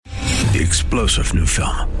The explosive new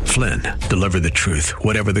film, Flynn, deliver the truth,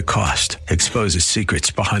 whatever the cost, exposes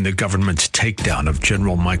secrets behind the government's takedown of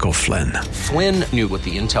General Michael Flynn. Flynn knew what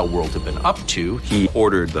the intel world had been up to. He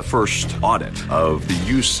ordered the first audit of the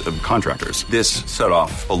use of contractors. This set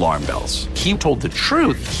off alarm bells. He told the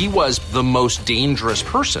truth. He was the most dangerous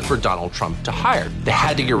person for Donald Trump to hire. They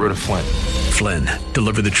had to get rid of Flynn. Flynn,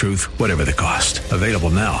 deliver the truth, whatever the cost. Available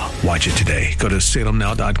now. Watch it today. Go to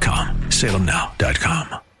salemnow.com.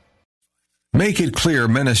 salemnow.com. Make It Clear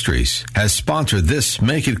Ministries has sponsored this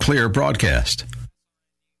Make It Clear broadcast.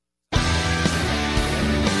 Are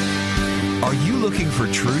you looking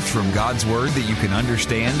for truth from God's Word that you can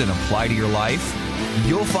understand and apply to your life?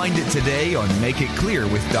 You'll find it today on Make It Clear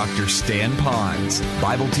with Dr. Stan Ponz,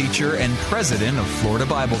 Bible teacher and president of Florida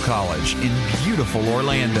Bible College in beautiful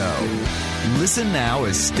Orlando. Listen now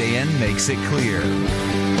as Stan makes it clear.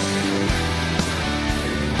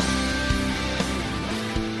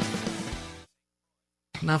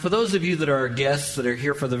 Now, for those of you that are our guests that are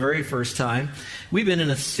here for the very first time, we've been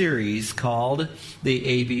in a series called The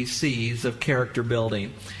ABCs of Character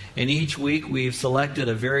Building. And each week we've selected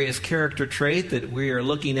a various character trait that we are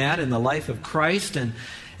looking at in the life of Christ. And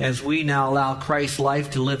as we now allow Christ's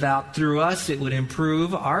life to live out through us, it would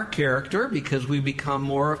improve our character because we become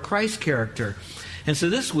more of Christ's character. And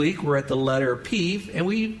so this week we're at the letter P, and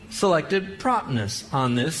we selected promptness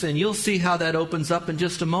on this. And you'll see how that opens up in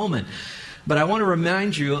just a moment. But I want to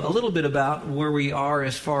remind you a little bit about where we are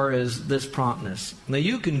as far as this promptness. Now,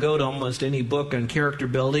 you can go to almost any book on character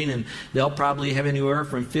building, and they'll probably have anywhere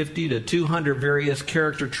from 50 to 200 various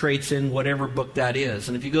character traits in whatever book that is.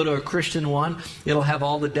 And if you go to a Christian one, it'll have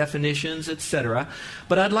all the definitions, etc.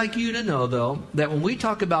 But I'd like you to know, though, that when we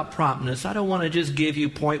talk about promptness, I don't want to just give you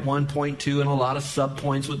point 1, point 2, and a lot of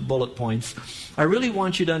subpoints with bullet points. I really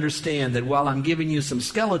want you to understand that while I'm giving you some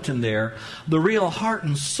skeleton there, the real heart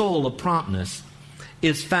and soul of promptness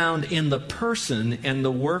is found in the person and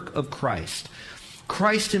the work of Christ.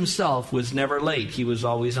 Christ himself was never late. He was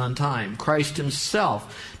always on time. Christ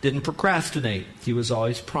himself didn't procrastinate. He was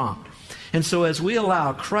always prompt. And so as we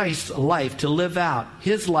allow Christ's life to live out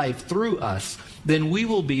his life through us, then we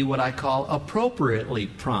will be what I call appropriately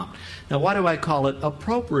prompt. Now, why do I call it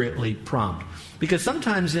appropriately prompt? Because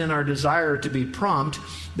sometimes in our desire to be prompt,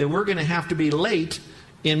 that we're going to have to be late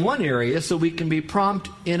in one area so we can be prompt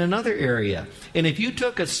in another area. And if you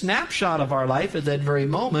took a snapshot of our life at that very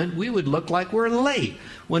moment, we would look like we're late,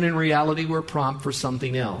 when in reality we're prompt for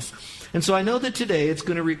something else. And so I know that today it's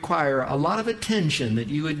going to require a lot of attention that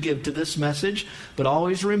you would give to this message, but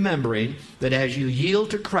always remembering that as you yield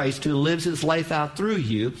to Christ who lives his life out through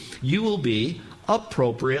you, you will be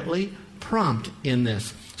appropriately prompt in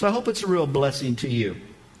this. So I hope it's a real blessing to you.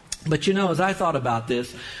 But you know, as I thought about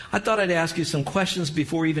this, I thought I'd ask you some questions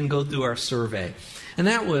before we even go through our survey. And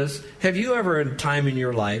that was, have you ever in a time in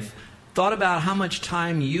your life thought about how much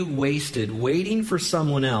time you wasted waiting for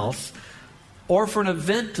someone else or for an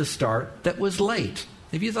event to start that was late?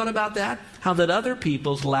 Have you thought about that? How that other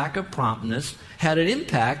people's lack of promptness had an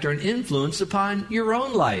impact or an influence upon your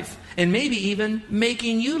own life, and maybe even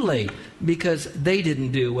making you late because they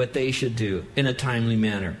didn't do what they should do in a timely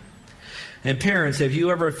manner. And parents, have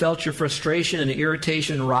you ever felt your frustration and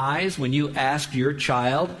irritation rise when you asked your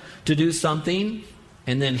child to do something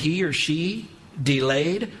and then he or she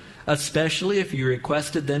delayed, especially if you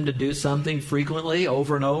requested them to do something frequently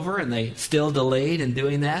over and over and they still delayed in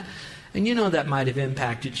doing that? And you know that might have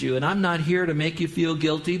impacted you. And I'm not here to make you feel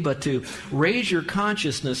guilty, but to raise your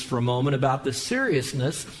consciousness for a moment about the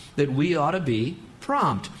seriousness that we ought to be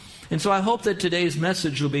prompt. And so I hope that today's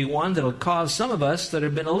message will be one that will cause some of us that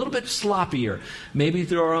have been a little bit sloppier, maybe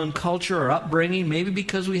through our own culture or upbringing, maybe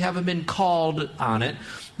because we haven't been called on it,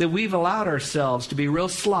 that we've allowed ourselves to be real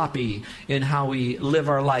sloppy in how we live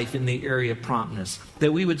our life in the area of promptness,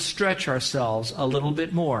 that we would stretch ourselves a little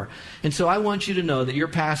bit more. And so I want you to know that your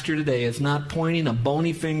pastor today is not pointing a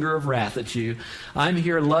bony finger of wrath at you. I'm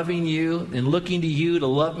here loving you and looking to you to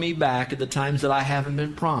love me back at the times that I haven't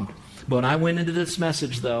been prompt. But when I went into this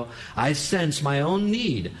message, though, I sense my own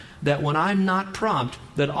need that when I'm not prompt,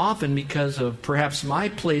 that often because of perhaps my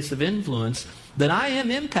place of influence, that I am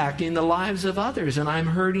impacting the lives of others and I'm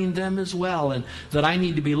hurting them as well, and that I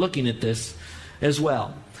need to be looking at this as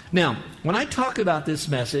well. Now, when I talk about this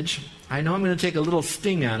message, I know I'm going to take a little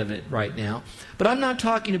sting out of it right now, but I'm not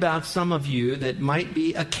talking about some of you that might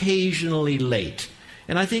be occasionally late.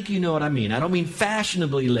 And I think you know what I mean. I don't mean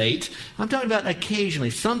fashionably late. I'm talking about occasionally.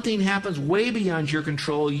 Something happens way beyond your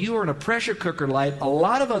control. You are in a pressure cooker life. A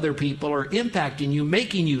lot of other people are impacting you,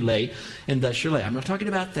 making you late, and thus you're late. I'm not talking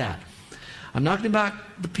about that. I'm not talking about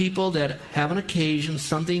the people that have an occasion,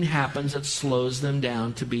 something happens that slows them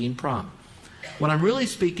down to being prompt. What I'm really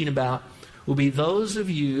speaking about will be those of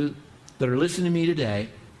you that are listening to me today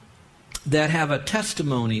that have a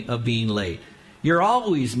testimony of being late. You're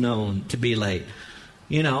always known to be late.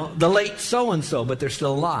 You know, the late so-and-so, but they're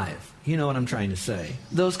still alive. You know what I'm trying to say.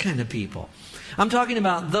 Those kind of people. I'm talking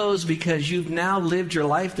about those because you've now lived your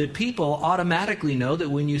life that people automatically know that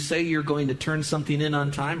when you say you're going to turn something in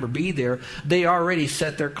on time or be there, they already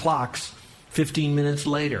set their clocks 15 minutes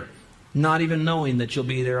later, not even knowing that you'll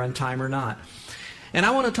be there on time or not. And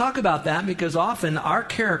I want to talk about that because often our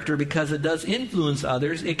character, because it does influence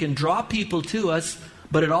others, it can draw people to us,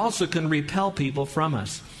 but it also can repel people from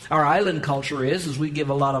us. Our island culture is we give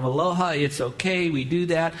a lot of aloha, it's okay, we do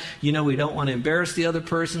that. You know, we don't want to embarrass the other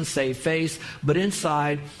person, save face. But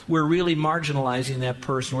inside, we're really marginalizing that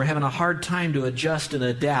person. We're having a hard time to adjust and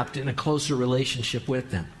adapt in a closer relationship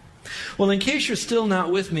with them. Well, in case you're still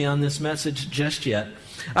not with me on this message just yet,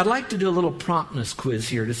 I'd like to do a little promptness quiz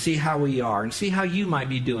here to see how we are and see how you might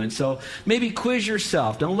be doing. So maybe quiz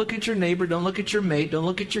yourself. Don't look at your neighbor, don't look at your mate, don't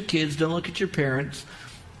look at your kids, don't look at your parents,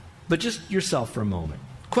 but just yourself for a moment.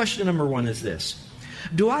 Question number 1 is this.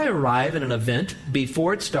 Do I arrive at an event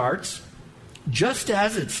before it starts, just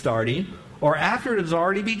as it's starting, or after it has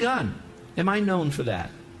already begun? Am I known for that?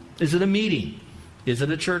 Is it a meeting? Is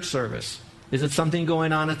it a church service? Is it something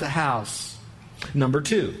going on at the house? Number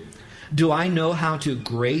 2, do I know how to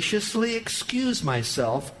graciously excuse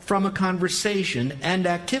myself from a conversation and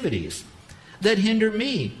activities that hinder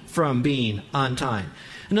me from being on time?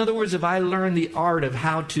 In other words, if I learn the art of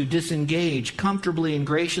how to disengage comfortably and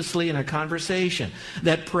graciously in a conversation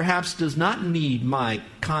that perhaps does not need my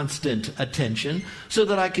constant attention, so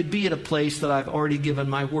that I could be at a place that I've already given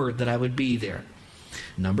my word that I would be there.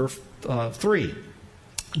 Number 3,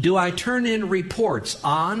 do I turn in reports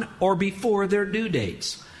on or before their due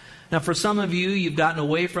dates? Now, for some of you, you've gotten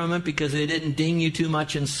away from it because they didn't ding you too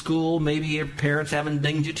much in school. Maybe your parents haven't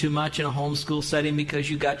dinged you too much in a homeschool setting because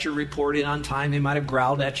you got your report in on time. They might have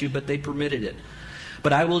growled at you, but they permitted it.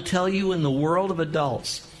 But I will tell you, in the world of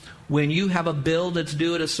adults, when you have a bill that's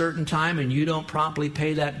due at a certain time and you don't promptly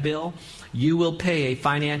pay that bill, you will pay a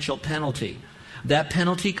financial penalty. That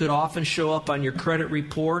penalty could often show up on your credit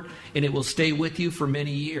report, and it will stay with you for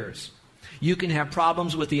many years. You can have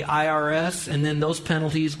problems with the IRS, and then those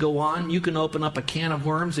penalties go on. You can open up a can of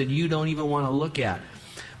worms that you don't even want to look at.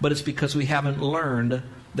 But it's because we haven't learned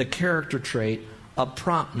the character trait of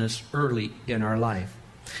promptness early in our life.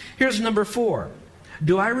 Here's number 4.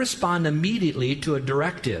 Do I respond immediately to a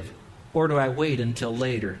directive, or do I wait until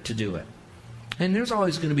later to do it? And there's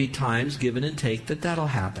always going to be times, give and take, that'll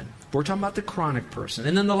happen. We're talking about the chronic person.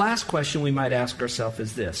 And then the last question we might ask ourselves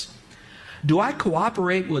is this. Do I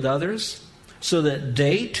cooperate with others so that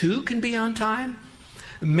they too can be on time?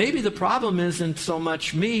 Maybe the problem isn't so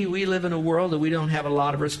much me. We live in a world that we don't have a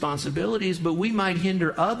lot of responsibilities, but we might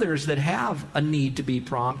hinder others that have a need to be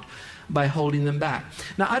prompt by holding them back.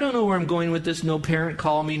 Now, I don't know where I'm going with this. No parent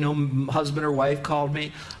called me. No husband or wife called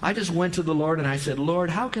me. I just went to the Lord and I said, Lord,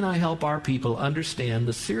 how can I help our people understand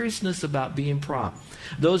the seriousness about being prompt?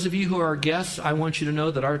 Those of you who are guests, I want you to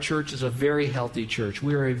know that our church is a very healthy church.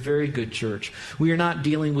 We are a very good church. We are not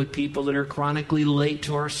dealing with people that are chronically late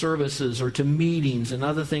to our services or to meetings and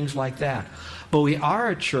other things like that. But we are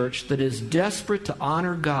a church that is desperate to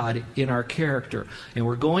honor God in our character. And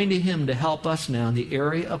we're going to Him to help us now in the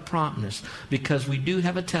area of promptness, because we do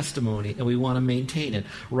have a testimony and we want to maintain it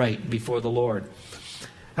right before the Lord.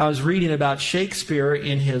 I was reading about Shakespeare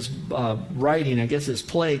in his writing, I guess his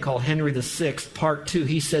play called Henry VI, Part 2.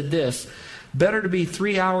 He said this, better to be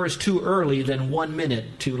 3 hours too early than 1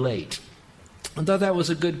 minute too late. I thought that was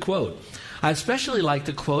a good quote. I especially like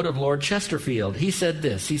the quote of Lord Chesterfield. He said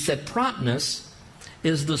this, he said, promptness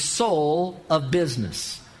is the soul of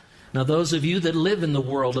business. Now, those of you that live in the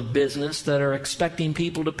world of business that are expecting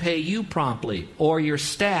people to pay you promptly, or your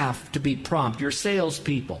staff to be prompt, your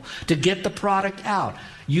salespeople, to get the product out,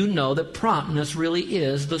 you know that promptness really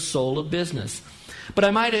is the soul of business. But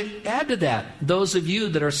I might add to that, those of you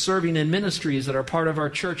that are serving in ministries that are part of our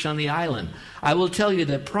church on the island, I will tell you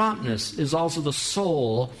that promptness is also the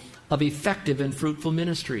soul of effective and fruitful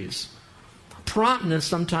ministries. Promptness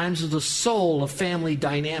sometimes is the soul of family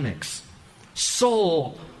dynamics.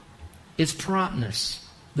 Soul is promptness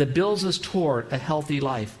that builds us toward a healthy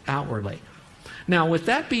life outwardly. Now, with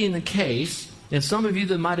that being the case, and some of you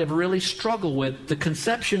that might have really struggled with the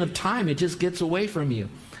conception of time, it just gets away from you.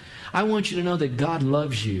 I want you to know that God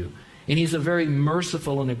loves you, and He's a very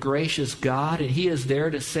merciful and a gracious God, and He is there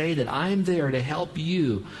to say that I'm there to help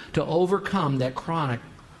you to overcome that chronic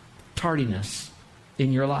tardiness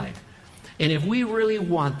in your life. And if we really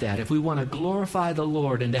want that, if we want to glorify the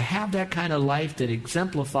Lord and to have that kind of life that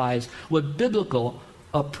exemplifies what biblical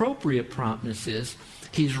appropriate promptness is,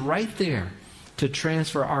 He's right there to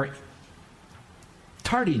transfer our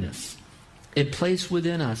tardiness and place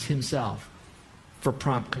within us Himself for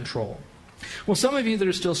prompt control. Well, some of you that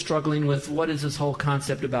are still struggling with what is this whole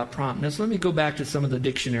concept about promptness, let me go back to some of the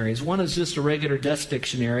dictionaries. One is just a regular desk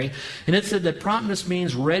dictionary, and it said that promptness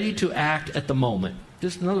means ready to act at the moment.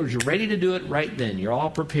 Just in other words, you're ready to do it right then. You're all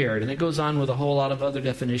prepared. And it goes on with a whole lot of other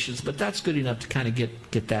definitions, but that's good enough to kind of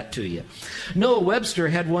get that to you. Noah Webster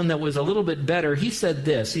had one that was a little bit better. He said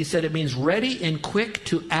this. He said it means ready and quick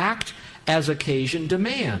to act as occasion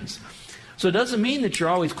demands. So it doesn't mean that you're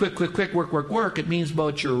always quick, work. It means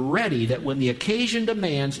both you're ready, that when the occasion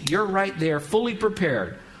demands, you're right there, fully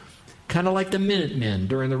prepared. Kind of like the Minutemen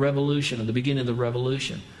during the Revolution, or the beginning of the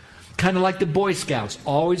Revolution. Kind of like the Boy Scouts,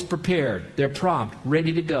 always prepared. They're prompt,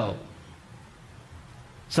 ready to go.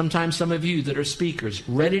 Sometimes some of you that are speakers,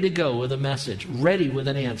 ready to go with a message, ready with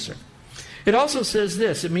an answer. It also says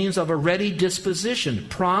this, it means of a ready disposition,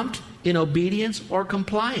 prompt in obedience or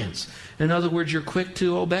compliance. In other words, you're quick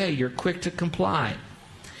to obey, you're quick to comply.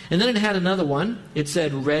 And then it had another one, it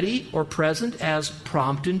said ready or present as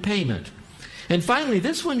prompt in payment. And finally,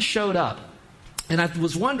 this one showed up. And I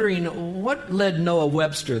was wondering what led Noah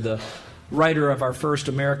Webster, the writer of our first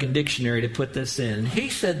American dictionary, to put this in. And he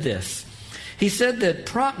said this. He said that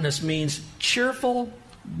promptness means cheerful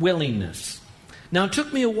willingness. Now, it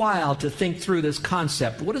took me a while to think through this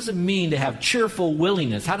concept. What does it mean to have cheerful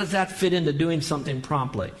willingness? How does that fit into doing something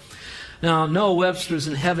promptly? Now, Noah Webster's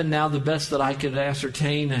in heaven now, the best that I could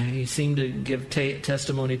ascertain. He seemed to give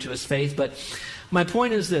testimony to his faith. But my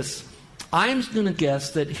point is this. I'm going to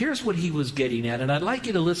guess that here's what he was getting at, and I'd like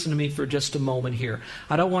you to listen to me for just a moment here.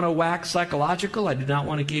 I don't want to wax psychological. I do not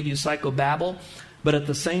want to give you psychobabble. But at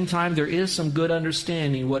the same time, there is some good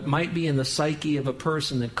understanding what might be in the psyche of a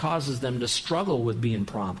person that causes them to struggle with being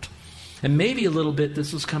prompt. And maybe a little bit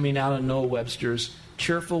this is coming out of Noah Webster's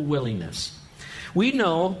cheerful willingness. We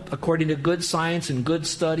know, according to good science and good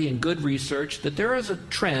study and good research, that there is a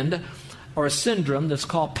trend or a syndrome that's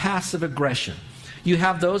called passive aggression. You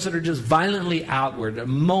have those that are just violently outward. A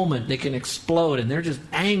moment they can explode and they're just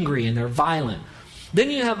angry and they're violent.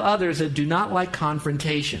 Then you have others that do not like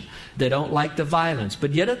confrontation. They don't like the violence.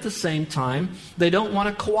 But yet at the same time, they don't want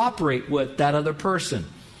to cooperate with that other person.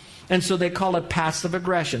 And so they call it passive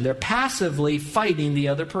aggression. They're passively fighting the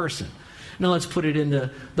other person. Now let's put it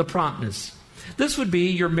into the promptness. This would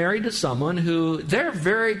be you're married to someone who they're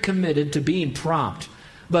very committed to being prompt.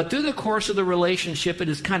 But through the course of the relationship, it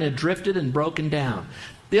has kind of drifted and broken down.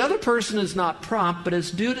 The other person is not prompt, but it's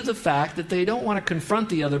due to the fact that they don't want to confront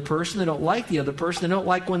the other person. They don't like the other person. They don't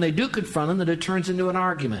like when they do confront them that it turns into an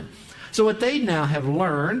argument. So what they now have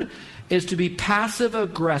learned is to be passive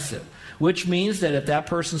aggressive, which means that if that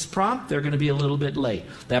person's prompt, they're going to be a little bit late.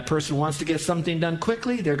 That person wants to get something done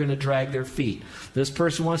quickly, they're going to drag their feet. This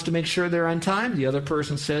person wants to make sure they're on time. The other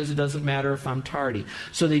person says it doesn't matter if I'm tardy.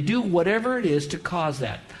 So they do whatever it is to cause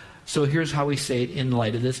that. So here's how we say it in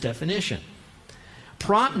light of this definition.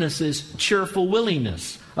 Promptness is cheerful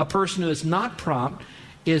willingness. A person who is not prompt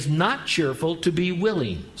is not cheerful to be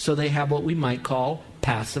willing. So they have what we might call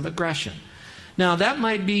passive aggression. Now, that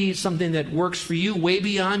might be something that works for you way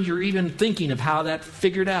beyond your even thinking of how that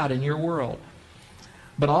figured out in your world.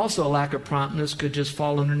 But also, a lack of promptness could just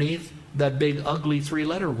fall underneath that big, ugly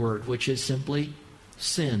three-letter word, which is simply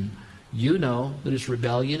sin. You know that it's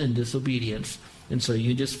rebellion and disobedience, and so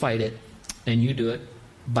you just fight it, and you do it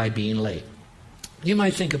by being late. You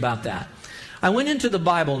might think about that. I went into the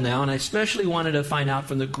Bible now, and I especially wanted to find out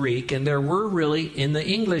from the Greek, and there were really, in the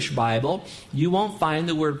English Bible, you won't find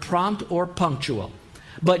the word prompt or punctual.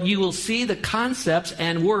 But you will see the concepts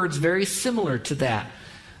and words very similar to that.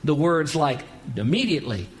 The words like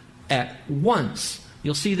immediately, at once.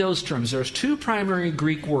 You'll see those terms. There's two primary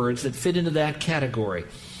Greek words that fit into that category.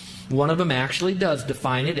 One of them actually does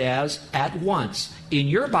define it as at once. In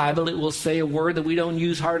your Bible, it will say a word that we don't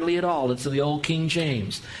use hardly at all. It's the old King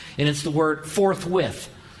James. And it's the word forthwith.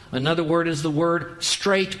 Another word is the word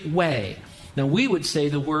straightway. Now, we would say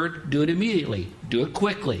the word do it immediately. Do it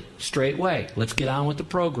quickly. Straightway. Let's get on with the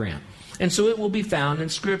program. And so it will be found in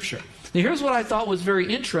Scripture. Now, here's what I thought was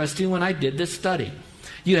very interesting when I did this study.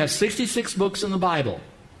 You have 66 books in the Bible.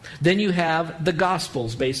 Then you have the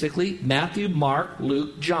Gospels, basically, Matthew, Mark,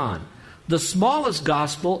 Luke, John. The smallest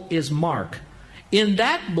gospel is Mark. In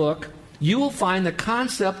that book, you will find the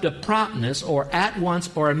concept of promptness, or at once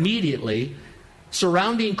or immediately,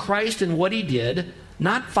 surrounding Christ and what he did,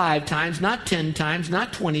 Not 5 times, not 10 times,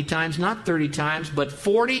 not 20 times, not 30 times, but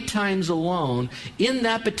 40 times alone in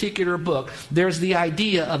that particular book, there's the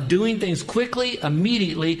idea of doing things quickly,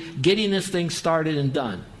 immediately, getting this thing started and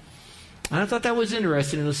done. And I thought that was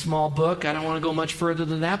interesting in a small book. I don't want to go much further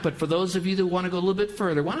than that, but for those of you that want to go a little bit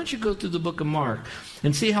further, why don't you go through the book of Mark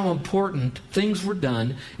and see how important things were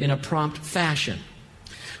done in a prompt fashion.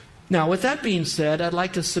 Now, with that being said, I'd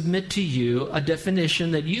like to submit to you a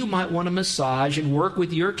definition that you might want to massage and work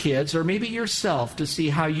with your kids or maybe yourself to see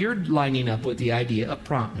how you're lining up with the idea of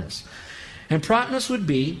promptness. And promptness would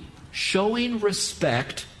be showing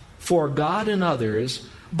respect for God and others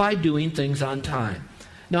by doing things on time.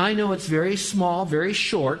 Now, I know it's very small, very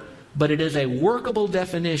short, but it is a workable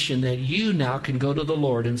definition that you now can go to the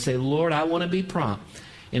Lord and say, Lord, I want to be prompt.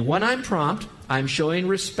 And when I'm prompt, I'm showing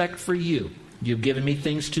respect for you. You've given me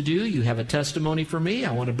things to do. You have a testimony for me.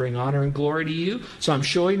 I want to bring honor and glory to you. So I'm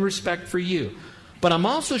showing respect for you. But I'm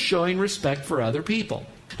also showing respect for other people.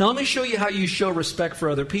 Now, let me show you how you show respect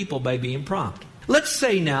for other people by being prompt. Let's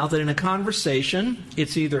say now that in a conversation,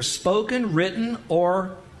 it's either spoken, written,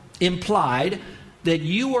 or implied that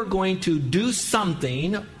you are going to do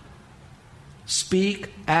something,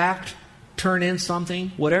 speak, act, turn in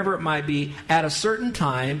something, whatever it might be, at a certain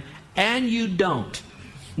time, and you don't.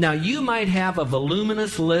 Now, you might have a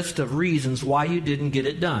voluminous list of reasons why you didn't get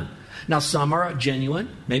it done. Now, some are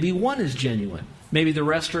genuine. Maybe one is genuine. Maybe the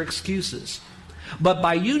rest are excuses. But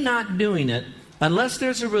by you not doing it, unless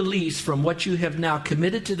there's a release from what you have now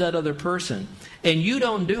committed to that other person, and you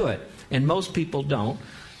don't do it, and most people don't,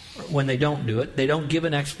 when they don't do it, they don't give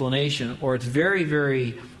an explanation, or it's very,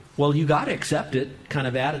 very, well, you got to accept it kind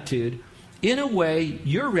of attitude. In a way,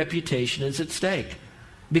 your reputation is at stake,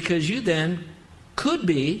 because you then could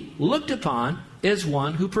be looked upon as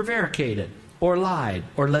one who prevaricated or lied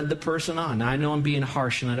or led the person on. Now, I know I'm being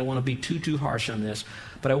harsh, and I don't want to be too harsh on this,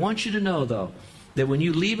 but I want you to know, though, that when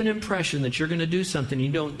you leave an impression that you're going to do something and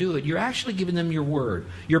you don't do it, you're actually giving them your word.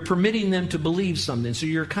 You're permitting them to believe something, so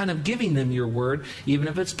you're kind of giving them your word, even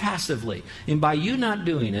if it's passively. And by you not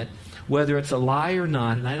doing it, whether it's a lie or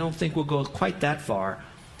not, and I don't think we'll go quite that far,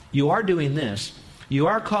 you are doing this. You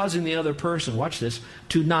are causing the other person, watch this,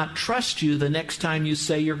 to not trust you the next time you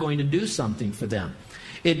say you're going to do something for them.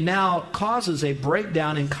 It now causes a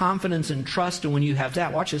breakdown in confidence and trust, and when you have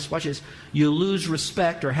that, watch this, you lose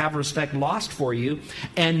respect or have respect lost for you.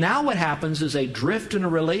 And now what happens is a drift in a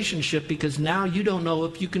relationship, because now you don't know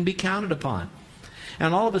if you can be counted upon.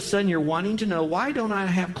 And all of a sudden you're wanting to know, why don't I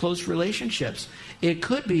have close relationships? It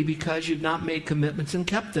could be because you've not made commitments and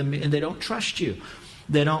kept them, and they don't trust you.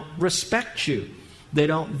 They don't respect you. They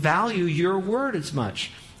don't value your word as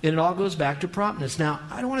much. And it all goes back to promptness. Now,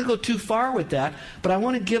 I don't want to go too far with that, but I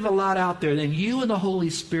want to give a lot out there. Then you and the Holy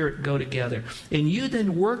Spirit go together. And you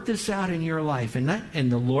then work this out in your life. And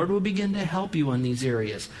the Lord will begin to help you in these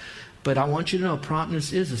areas. But I want you to know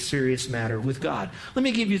promptness is a serious matter with God. Let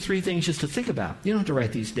me give you 3 things just to think about. You don't have to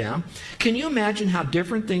write these down. Can you imagine how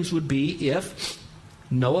different things would be if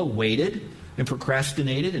Noah waited and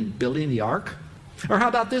procrastinated in building the ark? Or how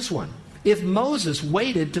about this one? If Moses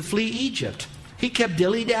waited to flee Egypt, he kept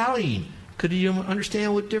dilly-dallying. Could you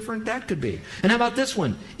understand what different that could be? And how about this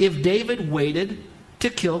one? If David waited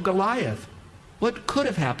to kill Goliath, what could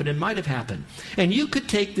have happened and might have happened? And you could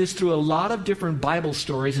take this through a lot of different Bible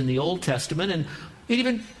stories in the Old Testament, and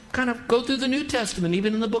even kind of go through the New Testament,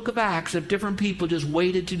 even in the book of Acts, if different people just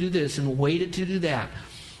waited to do this and waited to do that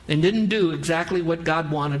and didn't do exactly what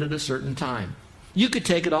God wanted at a certain time. You could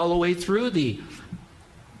take it all the way through the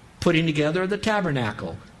putting together the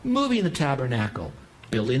tabernacle, moving the tabernacle,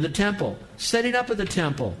 building the temple, setting up of the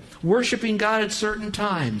temple, worshiping God at certain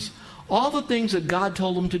times. All the things that God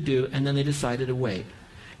told them to do, and then they decided to wait.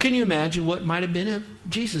 Can you imagine what might have been if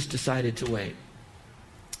Jesus decided to wait?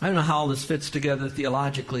 I don't know how all this fits together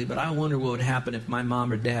theologically, but I wonder what would happen if my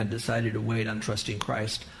mom or dad decided to wait on trusting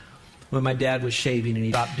Christ when my dad was shaving and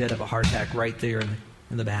he dropped dead of a heart attack right there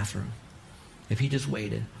in the bathroom. If he just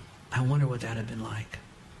waited, I wonder what that would have been like.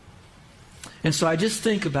 And so I just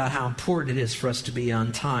think about how important it is for us to be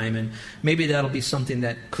on time, and maybe that'll be something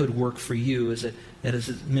that could work for you as it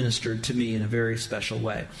has ministered to me in a very special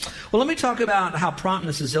way. Well, let me talk about how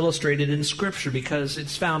promptness is illustrated in Scripture, because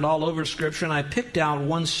it's found all over Scripture, and I picked out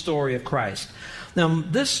one story of Christ. Now,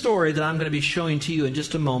 this story that I'm going to be showing to you in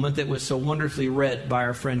just a moment that was so wonderfully read by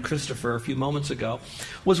our friend Christopher a few moments ago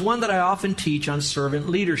was one that I often teach on servant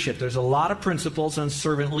leadership. There's a lot of principles on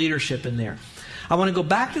servant leadership in there. I want to go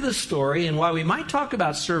back to the story, and while we might talk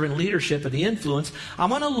about servant leadership and the influence, I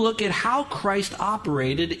want to look at how Christ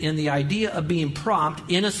operated in the idea of being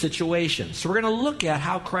prompt in a situation. So we're going to look at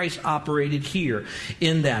how Christ operated here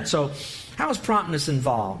in that. So how is promptness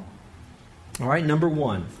involved? All right, number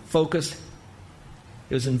one, focus.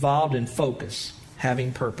 It was involved in focus,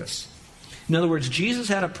 having purpose. In other words, Jesus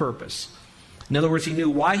had a purpose. In other words, he knew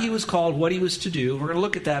why he was called, what he was to do. We're going to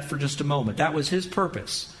look at that for just a moment. That was his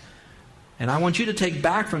purpose. And I want you to take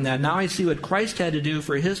back from that. Now I see what Christ had to do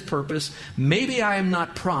for his purpose. Maybe I am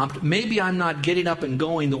not prompt. Maybe I'm not getting up and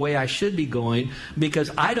going the way I should be going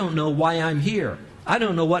because I don't know why I'm here. I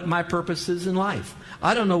don't know what my purpose is in life.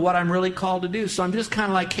 I don't know what I'm really called to do. So I'm just kind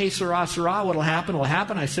of like, hey, Sarah, what'll happen will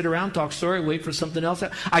happen. I sit around, talk story, wait for something else.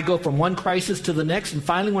 I go from one crisis to the next, and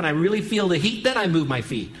finally when I really feel the heat, then I move my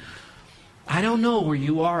feet. I don't know where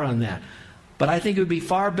you are on that. But I think it would be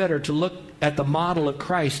far better to look at the model of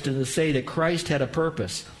Christ and to say that Christ had a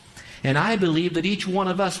purpose. And I believe that each one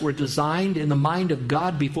of us were designed in the mind of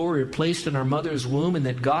God before we were placed in our mother's womb, and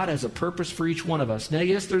that God has a purpose for each one of us. Now,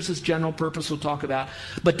 yes, there's this general purpose we'll talk about,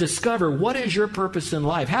 but discover what is your purpose in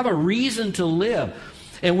life. Have a reason to live.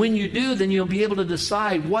 And when you do, then you'll be able to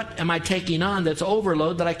decide what am I taking on that's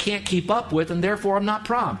overload that I can't keep up with, and therefore I'm not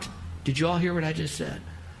prompt. Did you all hear what I just said?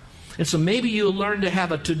 And so maybe you'll learn to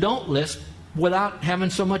have a to-don't list without having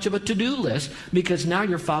so much of a to-do list, because now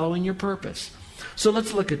you're following your purpose. So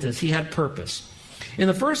let's look at this. He had purpose. In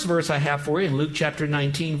the first verse I have for you, in Luke chapter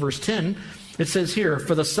 19, verse 10, it says here,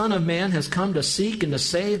 "For the Son of Man has come to seek and to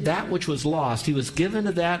save that which was lost." He was given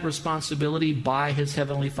to that responsibility by his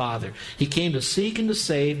heavenly Father. He came to seek and to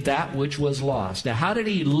save that which was lost. Now, how did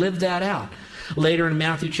he live that out? Later in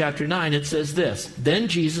Matthew chapter 9, it says this, "Then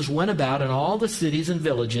Jesus went about in all the cities and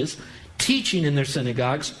villages, teaching in their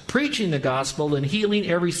synagogues, preaching the gospel, and healing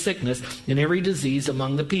every sickness and every disease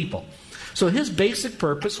among the people." So his basic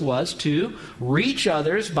purpose was to reach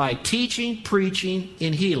others by teaching, preaching,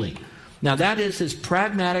 and healing. Now that is his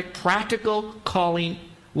pragmatic, practical calling,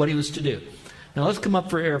 what he was to do. Now let's come up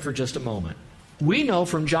for air for just a moment. We know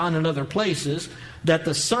from John and other places that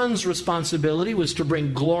the Son's responsibility was to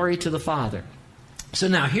bring glory to the Father. So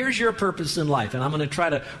now here's your purpose in life, and I'm going to try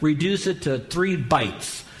to reduce it to 3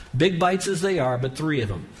 bites. Big bites as they are, but 3 of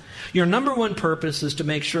them. Your number one purpose is to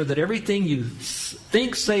make sure that everything you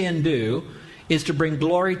think, say, and do is to bring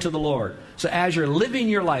glory to the Lord. So as you're living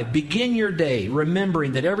your life, begin your day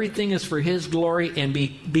remembering that everything is for His glory, and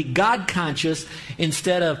be God conscious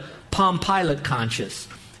instead of Palm Pilot conscious.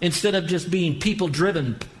 Instead of just being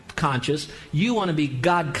people-driven conscious, you want to be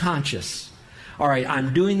God conscious. All right,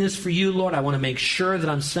 I'm doing this for you, Lord. I want to make sure that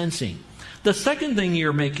I'm sensing. The second thing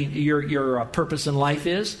you're making your purpose in life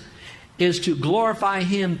is to glorify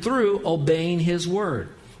Him through obeying His Word.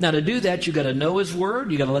 Now, to do that, you've got to know His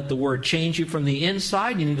Word. You've got to let the Word change you from the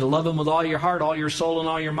inside. You need to love Him with all your heart, all your soul, and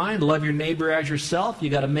all your mind. Love your neighbor as yourself.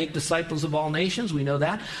 You've got to make disciples of all nations. We know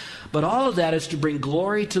that. But all of that is to bring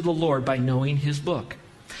glory to the Lord by knowing His book.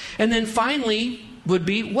 And then finally would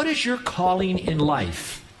be, what is your calling in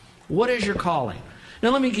life? What is your calling? Now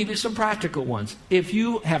let me give you some practical ones. If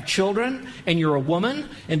you have children and you're a woman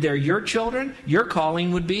and they're your children, your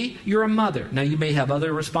calling would be you're a mother. Now you may have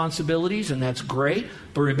other responsibilities, and that's great,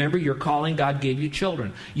 but remember your calling, God gave you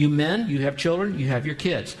children. You men, you have children, you have your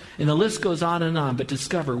kids. And the list goes on, but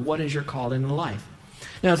discover what is your calling in life.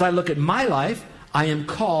 Now as I look at my life, I am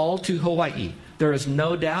called to Hawaii. There is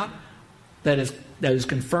no doubt that is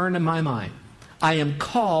confirmed in my mind. I am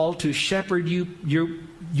called to shepherd you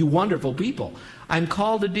wonderful people. I'm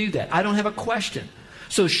called to do that. I don't have a question.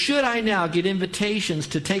 So should I now get invitations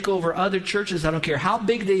to take over other churches, I don't care how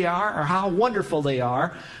big they are or how wonderful they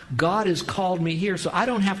are, God has called me here. So I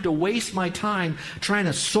don't have to waste my time trying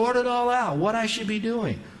to sort it all out, what I should be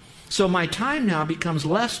doing. So my time now becomes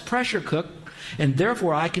less pressure cooked, and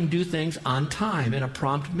therefore I can do things on time in a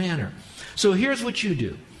prompt manner. So here's what you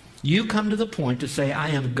do. You come to the point to say, I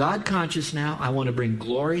am God conscious now. I want to bring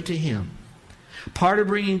glory to Him. Part of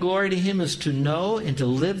bringing glory to Him is to know and to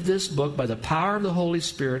live this book by the power of the Holy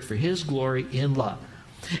Spirit for His glory in love.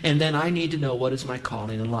 And then I need to know what is my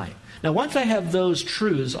calling in life. Now, once I have those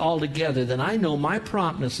truths all together, then I know my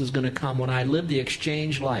promptness is going to come when I live the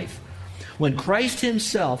exchange life. When Christ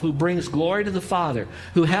Himself, who brings glory to the Father,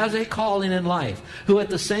 who has a calling in life, who at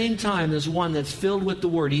the same time is one that's filled with the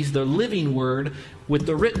Word, He's the living Word with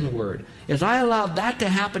the written Word. As I allow that to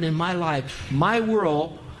happen in my life, my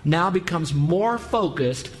world now becomes more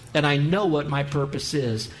focused, and I know what my purpose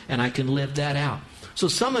is, and I can live that out. So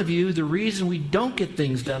some of you, the reason we don't get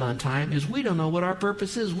things done on time is we don't know what our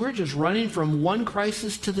purpose is. We're just running from one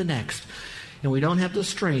crisis to the next. And we don't have the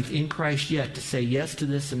strength in Christ yet to say yes to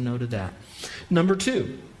this and no to that. Number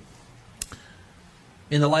 2,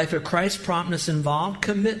 in the life of Christ, promptness involved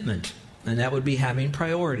commitment. And that would be having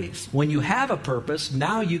priorities. When you have a purpose,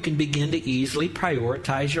 now you can begin to easily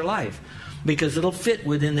prioritize your life, because it'll fit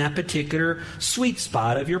within that particular sweet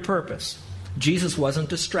spot of your purpose. Jesus wasn't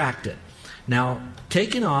distracted. Now,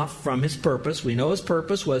 taking off from his purpose, we know his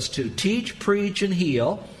purpose was to teach, preach, and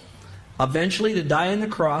heal, eventually to die on the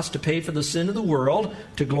cross to pay for the sin of the world,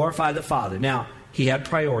 to glorify the Father. Now, he had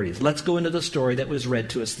priorities. Let's go into the story that was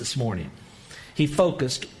read to us this morning. He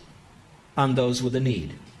focused on those with a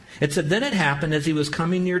need. It said, then it happened as he was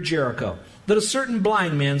coming near Jericho, that a certain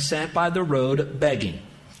blind man sat by the road begging.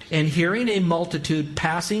 And hearing a multitude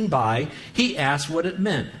passing by, he asked what it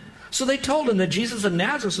meant. So they told him that Jesus of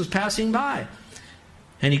Nazareth was passing by.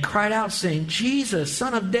 And he cried out, saying, Jesus,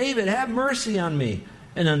 Son of David, have mercy on me.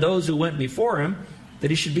 And on those who went before him,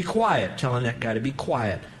 that he should be quiet, telling that guy to be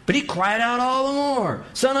quiet. But he cried out all the more,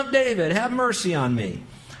 Son of David, have mercy on me.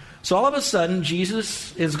 So all of a sudden,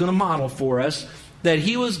 Jesus is going to model for us that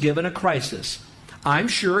he was given a crisis. I'm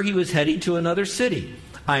sure he was heading to another city.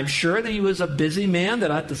 I'm sure that he was a busy man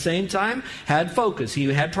that at the same time had focus.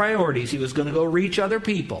 He had priorities. He was going to go reach other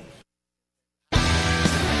people.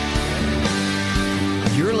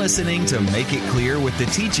 You're listening to Make It Clear with the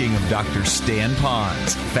teaching of Dr. Stan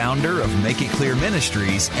Ponz, founder of Make It Clear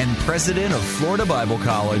Ministries and president of Florida Bible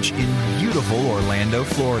College in beautiful Orlando,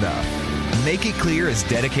 Florida. Make It Clear is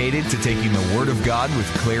dedicated to taking the Word of God with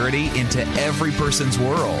clarity into every person's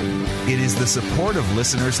world. It is the support of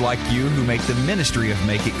listeners like you who make the ministry of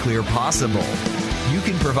Make It Clear possible. You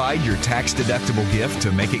can provide your tax-deductible gift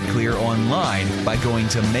to Make It Clear online by going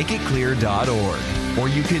to makeitclear.org. Or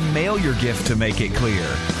you can mail your gift to Make It Clear,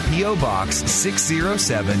 P.O. Box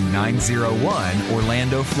 607901,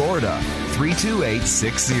 Orlando, Florida,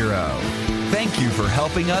 32860. Thank you for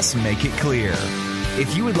helping us make it clear.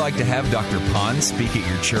 If you would like to have Dr. Ponz speak at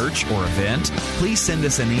your church or event, please send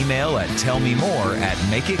us an email at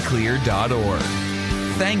tellmemore@makeitclear.org.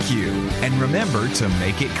 Thank you, and remember to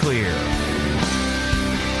make it clear.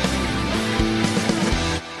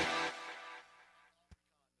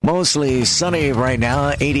 Mostly sunny right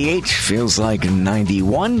now, 88, feels like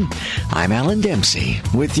 91. I'm Alan Dempsey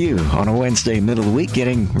with you on a Wednesday middle of the week,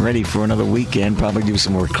 getting ready for another weekend, probably do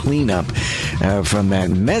some more cleanup from that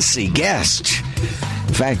messy guest.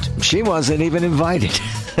 In fact, she wasn't even invited.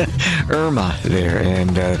 Irma there,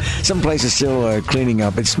 and some places still cleaning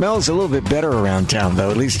up. It smells a little bit better around town, though,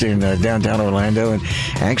 at least in downtown Orlando, and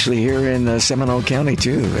actually here in Seminole County,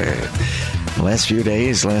 too. Last few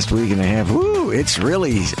days, last week and a half, it's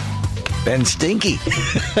really been stinky.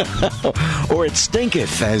 Or it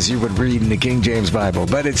stinketh, as you would read in the King James Bible.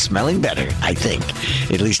 But it's smelling better, I think.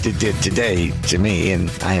 At least it did today to me,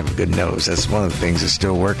 and I have a good nose. That's one of the things that's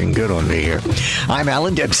still working good on me here. I'm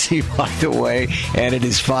Alan Dempsey, by the way, and it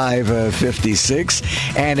is 5:56,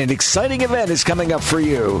 and an exciting event is coming up for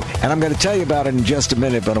you. And I'm going to tell you about it in just a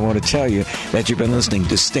minute, but I want to tell you that you've been listening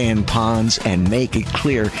to Stan Ponz and Make It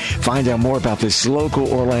Clear. Find out more about this local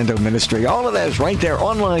Orlando ministry. All of that is right there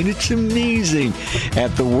online. It's amazing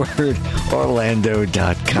at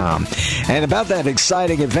thewordorlando.com. And about that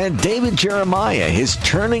exciting event, David Jeremiah, his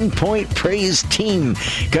Turning Point Praise team,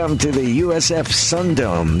 come to the USF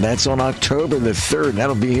Sundome. That's on October the 3rd.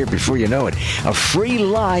 That'll be here before you know it. A free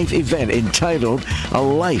live event entitled A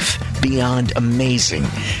Life Beyond Amazing,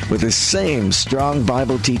 with the same strong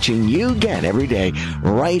Bible teaching you get every day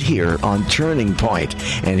right here on Turning Point.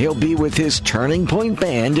 And he'll be with his Turning Point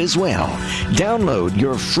band as well. Download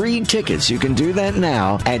your free tickets. You can do that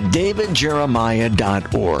now at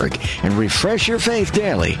davidjeremiah.org and refresh your faith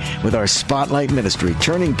daily with our Spotlight Ministry,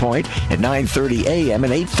 Turning Point, at 9:30 a.m.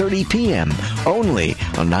 and 8:30 p.m. only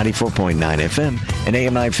on 94.9 FM and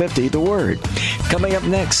AM 950, The Word. Coming up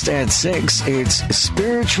next at 6, it's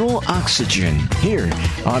Spiritual Oxygen here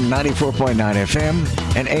on 94.9 FM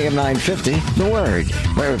and AM 950, The Word,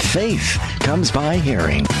 where faith comes by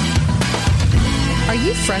hearing. Are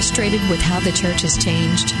you frustrated with how the church has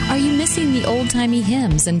changed? Are you missing the old-timey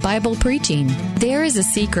hymns and Bible preaching? There is a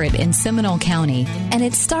secret in Seminole County, and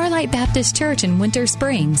it's Starlight Baptist Church in Winter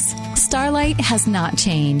Springs. Starlight has not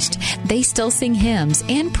changed. They still sing hymns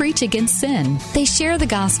and preach against sin. They share the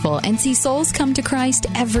gospel and see souls come to Christ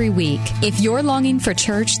every week. If you're longing for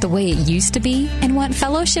church the way it used to be and want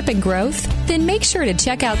fellowship and growth, then make sure to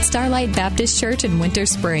check out Starlight Baptist Church in Winter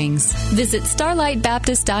Springs. Visit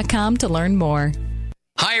starlightbaptist.com to learn more.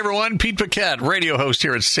 Hi, Hi, everyone. Pete Paquette, radio host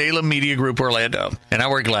here at Salem Media Group Orlando. And I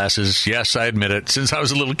wear glasses. Yes, I admit it. Since I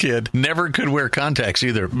was a little kid, never could wear contacts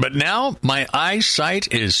either. But now my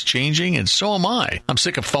eyesight is changing, and so am I. I'm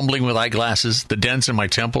sick of fumbling with eyeglasses, the dents in my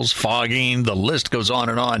temples, fogging, the list goes on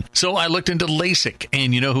and on. So I looked into LASIK,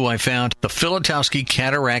 and you know who I found? The Filatowski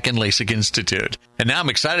Cataract and LASIK Institute. And now I'm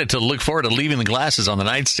excited to look forward to leaving the glasses on the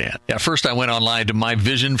nightstand. Yeah, first I went online to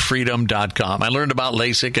myvisionfreedom.com. I learned about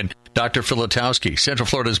LASIK and Dr. Filatowski, Central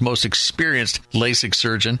Florida's most experienced LASIK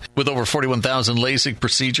surgeon with over 41,000 LASIK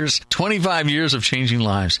procedures, 25 years of changing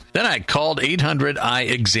lives. Then I called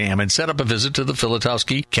 800-EYE-EXAM and set up a visit to the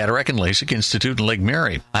Filatowski Cataract and LASIK Institute in Lake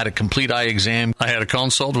Mary. I had a complete eye exam. I had a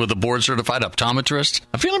consult with a board-certified optometrist.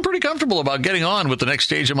 I'm feeling pretty comfortable about getting on with the next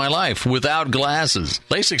stage of my life without glasses.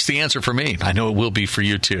 LASIK's the answer for me. I know it will be for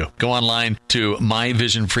you too. Go online to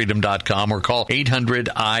myvisionfreedom.com or call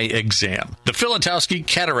 800-EYE-EXAM. The Filatowski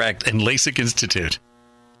Cataract and LASIK Institute.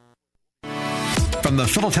 From the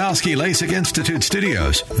Filatowski LASIK Institute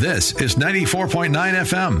studios, this is 94.9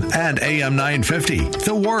 FM and AM 950.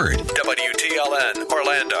 The Word, WTLN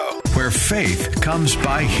Orlando, where faith comes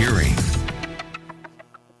by hearing.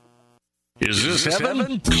 Is this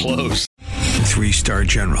heaven? Close. 3-star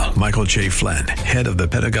General Michael J. Flynn, head of the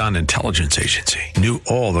Pentagon Intelligence Agency, knew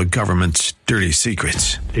all the government's dirty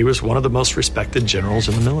secrets. He was one of the most respected generals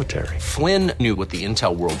in the military. Flynn knew what the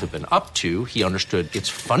intel world had been up to. He understood its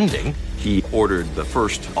funding. He ordered the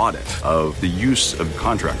first audit of the use of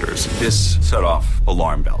contractors. This set off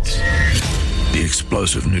alarm bells. The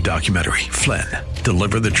explosive new documentary, Flynn,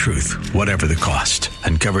 Deliver the Truth, Whatever the Cost,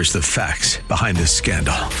 uncovers the facts behind this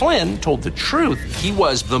scandal. Flynn told the truth. He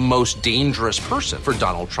was the most dangerous person for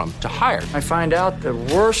Donald Trump to hire. I find out the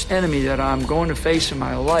worst enemy that I'm going to face in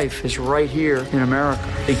my life is right here in America.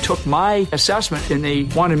 They took my assessment and they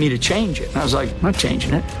wanted me to change it. And I was like, I'm not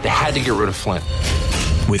changing it. They had to get rid of Flynn.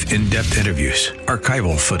 With in-depth interviews,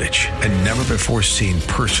 archival footage, and never-before-seen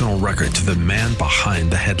personal records of the man behind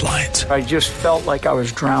the headlines. I just felt like I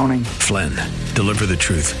was drowning. Flynn, Deliver the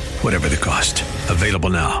Truth, Whatever the Cost. Available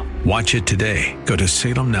now. Watch it today. Go to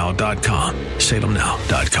salemnow.com.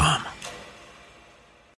 salemnow.com.